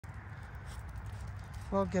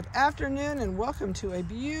Well, good afternoon and welcome to a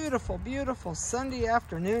beautiful, beautiful Sunday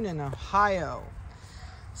afternoon in Ohio.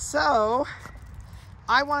 So,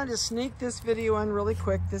 I wanted to sneak this video in really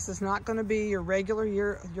quick. This is not going to be your regular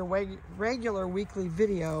weekly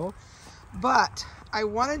video, but I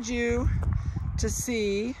wanted you to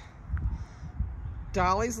see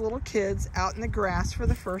Dolly's little kids out in the grass for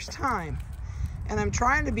the first time. And I'm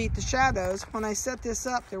trying to beat the shadows. When I set this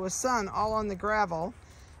up, there was sun all on the gravel,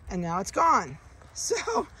 and now it's gone. So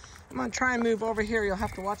I'm going to try and move over here. You'll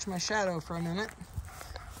have to watch my shadow for a minute.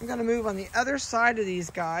 I'm going to move on the other side of these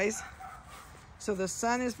guys so the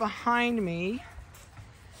sun is behind me,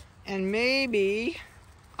 and maybe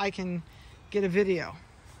I can get a video.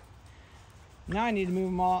 Now I need to move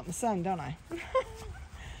them all out in the sun, don't I?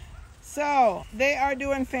 So they are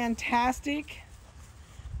doing fantastic.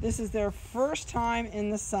 This is their first time in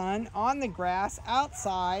the sun, on the grass,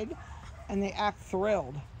 outside, and they act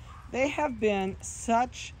thrilled. They have been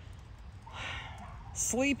such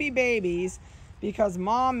sleepy babies because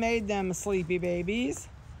mom made them sleepy babies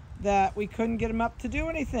that we couldn't get them up to do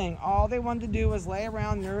anything. All they wanted to do was lay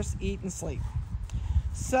around, nurse, eat, and sleep.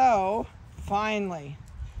 So finally,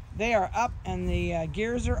 they are up and the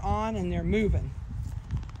gears are on and they're moving.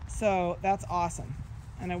 So that's awesome.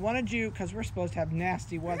 And I wanted you, because we're supposed to have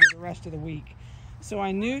nasty weather the rest of the week. So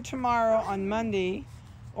I knew tomorrow on Monday,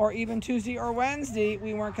 or even Tuesday or Wednesday,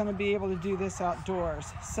 we weren't going to be able to do this outdoors.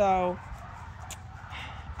 So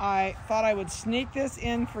I thought I would sneak this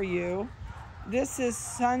in for you. This is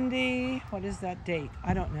Sunday. What is that date?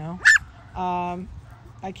 I don't know.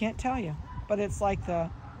 I can't tell you, but it's like the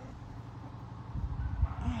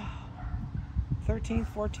 13th,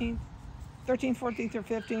 14th, 13th, 14th, or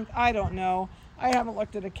 15th. I don't know. I haven't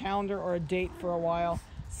looked at a calendar or a date for a while,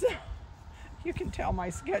 so you can tell my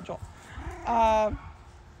schedule.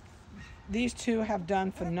 These two have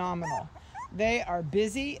done phenomenal. They are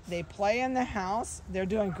busy. They play in the house. They're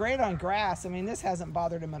doing great on grass. I mean, this hasn't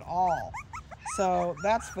bothered them at all. So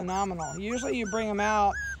that's phenomenal. Usually you bring them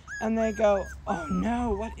out and they go, oh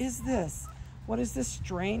no, what is this? What is this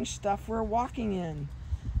strange stuff we're walking in?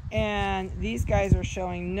 And these guys are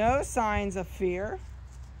showing no signs of fear.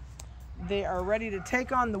 They are ready to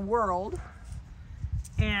take on the world.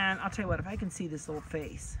 And I'll tell you what, if I can see this little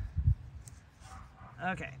face.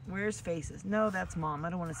 Okay, where's faces? No, that's mom. I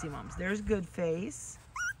don't want to see mom's. There's good face.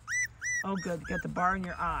 Oh, good. Got the bar in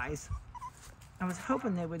your eyes. I was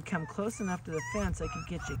hoping they would come close enough to the fence I could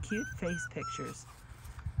get you cute face pictures.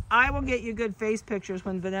 I will get you good face pictures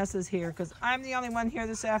when Vanessa's here, because I'm the only one here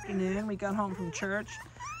this afternoon. We got home from church.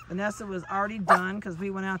 Vanessa was already done because we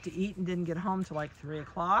went out to eat and didn't get home till like 3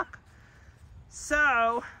 o'clock.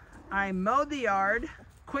 So I mowed the yard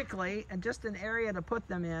quickly and just an area to put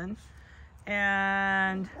them in.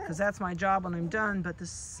 And because that's my job when I'm done, but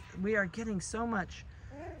we are getting so much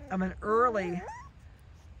of an early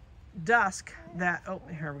dusk that, oh,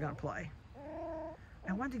 here we're gonna play.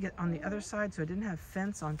 I wanted to get on the other side so I didn't have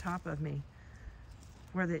fence on top of me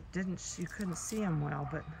where you couldn't see them well,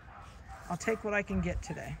 but I'll take what I can get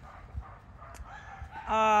today.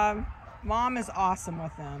 Mom is awesome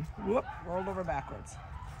with them. Whoop, rolled over backwards.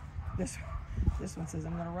 This one says,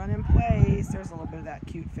 I'm gonna run in place. There's a little bit of that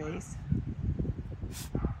cute face.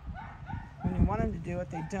 When you want them to do it,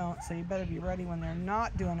 they don't, so you better be ready when they're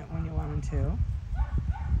not doing it when you want them to.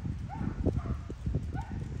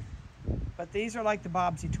 But these are like the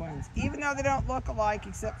Bobbsey twins. Even though they don't look alike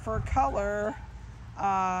except for color,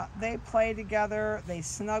 they play together, they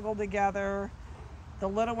snuggle together. The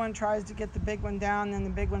little one tries to get the big one down, then the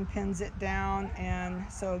big one pins it down, and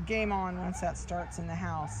so game on once that starts in the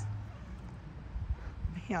house.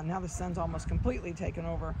 Yeah, now the sun's almost completely taken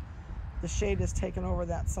over. The shade has taken over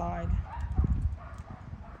that side.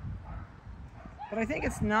 But I think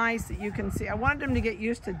it's nice that you can see. I wanted them to get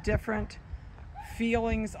used to different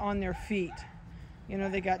feelings on their feet. You know,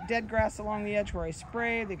 they got dead grass along the edge where I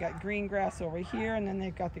sprayed. They got green grass over here, and then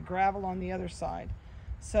they've got the gravel on the other side.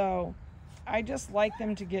 So I just like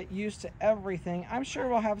them to get used to everything. I'm sure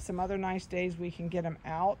we'll have some other nice days we can get them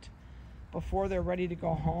out before they're ready to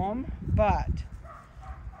go home. But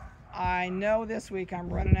I know this week I'm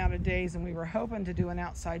running out of days, and we were hoping to do an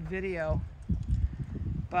outside video,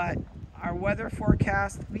 but our weather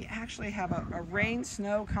forecast, we actually have a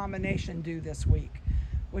rain-snow combination due this week,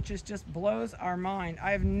 which just blows our mind.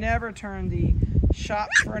 I've never turned the shop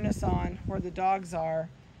furnace on where the dogs are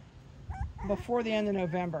before the end of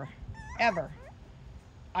November, ever.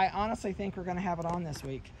 I honestly think we're gonna have it on this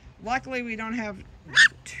week. Luckily, we don't have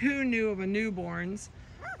too new of a newborns.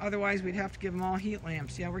 Otherwise, we'd have to give them all heat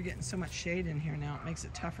lamps. Yeah, we're getting so much shade in here now. It makes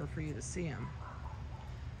it tougher for you to see them.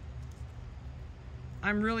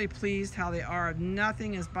 I'm really pleased how they are.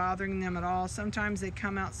 Nothing is bothering them at all. Sometimes they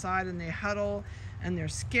come outside and they huddle and they're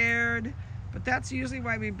scared, but that's usually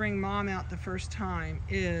why we bring Mom out the first time,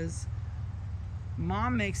 is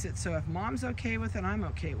Mom makes it so if Mom's okay with it, I'm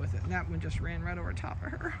okay with it. And that one just ran right over top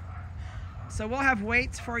of her. So we'll have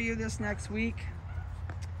weights for you this next week,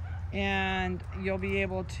 and you'll be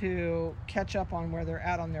able to catch up on where they're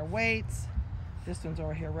at on their weights. This one's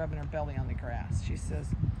over here rubbing her belly on the grass. She says,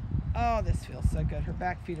 oh, this feels so good. Her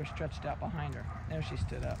back feet are stretched out behind her. There she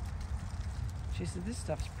stood up. She said, this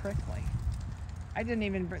stuff's prickly. I didn't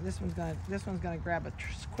even bring, this one's gonna grab a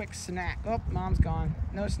quick snack. Oh, Mom's gone.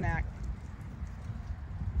 No snack.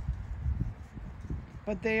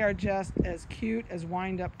 But they are just as cute as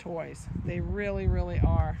wind-up toys. They really, really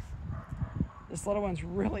are. This little one's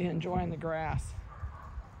really enjoying the grass.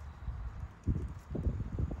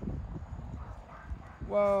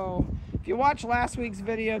 Whoa. If you watch last week's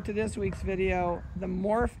video to this week's video, the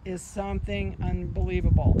morph is something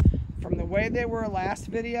unbelievable. From the way they were last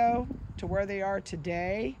video to where they are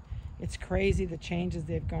today, it's crazy the changes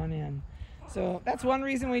they've gone in. So that's one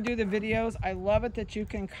reason we do the videos. I love it that you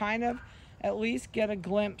can kind of at least get a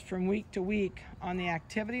glimpse from week to week on the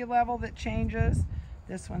activity level that changes.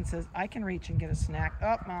 This one says, I can reach and get a snack.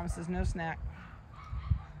 Oh, Mom says no snack.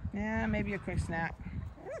 Yeah, maybe a quick snack.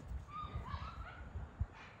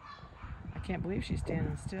 I can't believe she's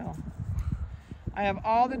standing still. I have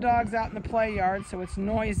all the dogs out in the play yard, so it's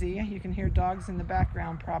noisy. You can hear dogs in the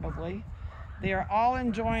background probably. They are all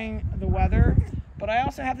enjoying the weather, but I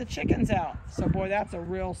also have the chickens out. So boy, that's a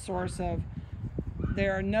real source of, they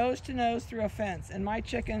are nose to nose through a fence, and my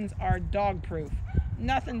chickens are dog proof.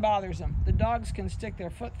 Nothing bothers them. The dogs can stick their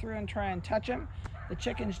foot through and try and touch them. The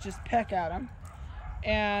chickens just peck at them.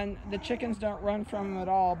 And the chickens don't run from them at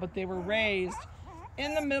all, but they were raised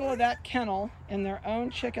in the middle of that kennel in their own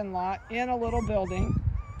chicken lot in a little building.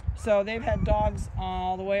 So they've had dogs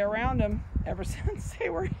all the way around them ever since they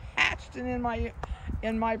were hatched and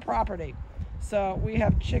in my property. So we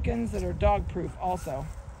have chickens that are dog proof also.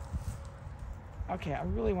 Okay, I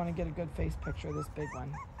really want to get a good face picture of this big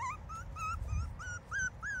one.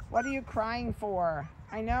 What are you crying for?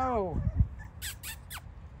 I know.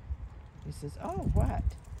 He says, oh, what?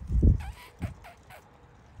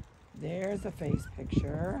 There's a face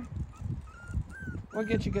picture. We'll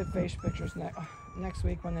get you good face pictures next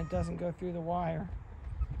week when it doesn't go through the wire.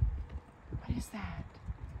 What is that?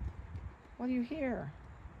 What do you hear?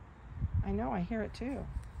 I know, I hear it too.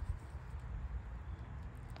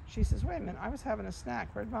 She says, wait a minute, I was having a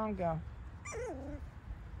snack. Where'd Mom go?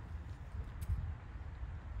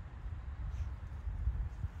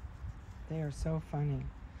 They are so funny.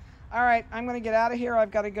 All right, I'm going to get out of here.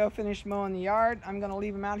 I've got to go finish mowing the yard. I'm going to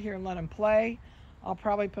leave them out here and let them play. I'll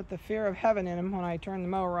probably put the fear of heaven in them when I turn the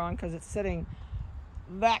mower on because it's sitting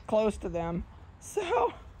that close to them.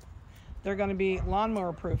 So they're going to be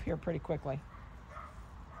lawnmower proof here pretty quickly.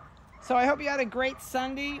 So I hope you had a great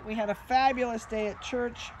Sunday. We had a fabulous day at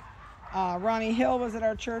church. Ronnie Hill was at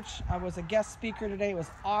our church. I was a guest speaker today. It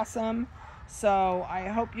was awesome. So I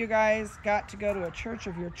hope you guys got to go to a church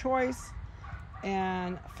of your choice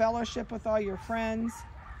and fellowship with all your friends.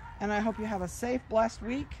 And I hope you have a safe, blessed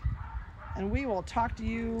week. And we will talk to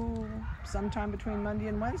you sometime between Monday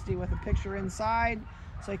and Wednesday with a picture inside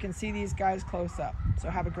so you can see these guys close up. So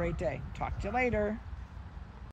have a great day. Talk to you later.